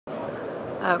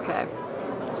Okay.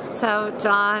 So,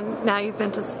 John, now you've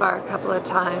been to SPAR a couple of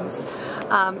times.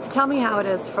 Tell me how it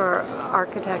is for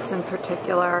architects in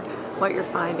particular, what you're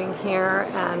finding here,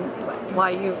 and why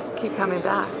you keep coming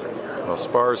back. Well,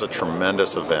 SPAR is a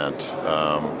tremendous event.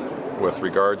 With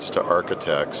regards to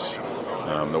architects,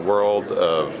 the world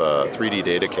of 3D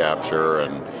data capture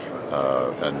and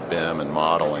BIM and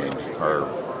modeling are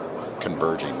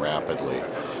converging rapidly.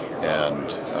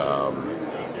 And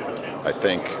I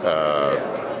think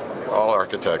all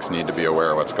architects need to be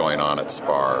aware of what's going on at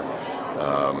SPAR.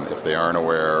 If they aren't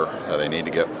aware, they need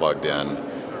to get plugged in.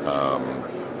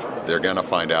 They're going to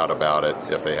find out about it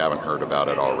if they haven't heard about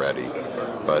it already.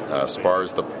 But SPAR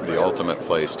is the ultimate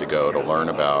place to go to learn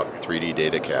about 3D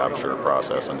data capture,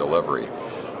 process, and delivery.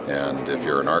 And if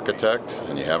you're an architect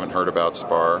and you haven't heard about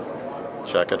SPAR,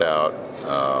 check it out.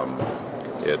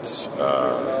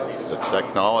 The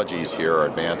technologies here are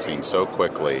advancing so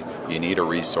quickly, you need a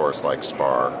resource like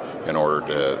SPAR in order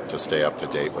to stay up to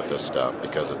date with this stuff,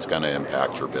 because it's going to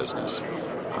impact your business.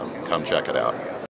 Come check it out.